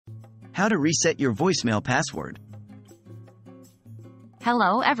How to reset your voicemail password.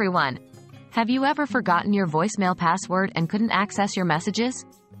 Hello, everyone. Have you ever forgotten your voicemail password and couldn't access your messages?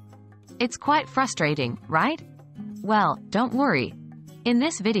 It's quite frustrating, right? Well, don't worry. In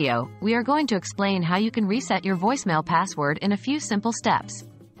this video, we are going to explain how you can reset your voicemail password in a few simple steps.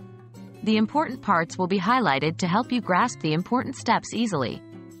 The important parts will be highlighted to help you grasp the important steps easily.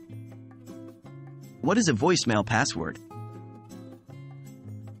 What is a voicemail password?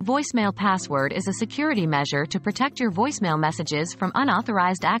 Voicemail password is a security measure to protect your voicemail messages from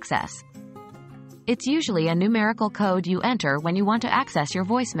unauthorized access. It's usually a numerical code you enter when you want to access your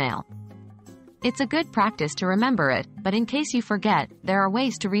voicemail. It's a good practice to remember it, but in case you forget, there are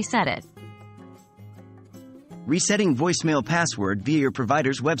ways to reset it. Resetting voicemail password via your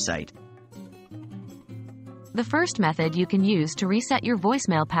provider's website. The first method you can use to reset your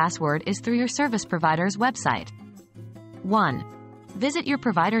voicemail password is through your service provider's website. 1. Visit your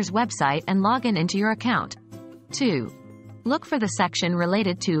provider's website and log into your account. 2. Look for the section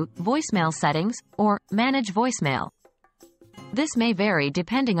related to Voicemail Settings or Manage Voicemail. This may vary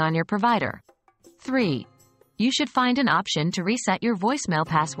depending on your provider. 3. You should find an option to reset your voicemail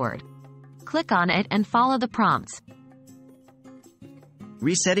password. Click on it and follow the prompts.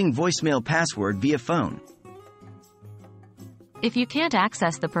 Resetting voicemail password via phone. If you can't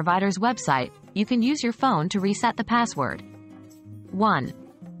access the provider's website, you can use your phone to reset the password. 1.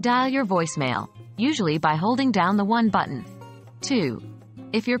 Dial your voicemail, usually by holding down the 1 button. 2.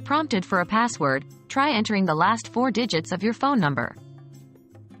 If you're prompted for a password, try entering the last 4 digits of your phone number.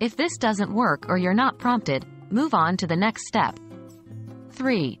 If this doesn't work or you're not prompted, move on to the next step.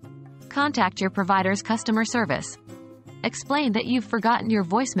 3. Contact your provider's customer service. Explain that you've forgotten your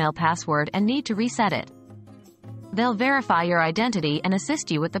voicemail password and need to reset it. They'll verify your identity and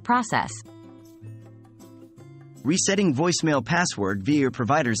assist you with the process. Resetting voicemail password via your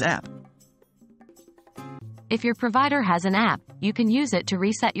provider's app. If your provider has an app, you can use it to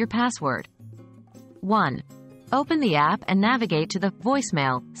reset your password. 1. Open the app and navigate to the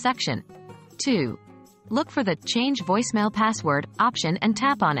Voicemail section. 2. Look for the Change Voicemail Password option and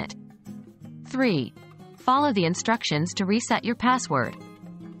tap on it. 3. Follow the instructions to reset your password.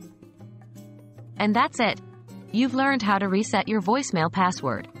 And that's it. You've learned how to reset your voicemail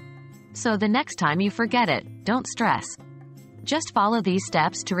password. So the next time you forget it, don't stress. Just follow these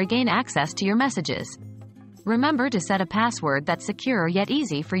steps to regain access to your messages. Remember to set a password that's secure yet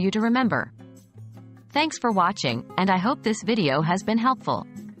easy for you to remember. Thanks for watching, and I hope this video has been helpful.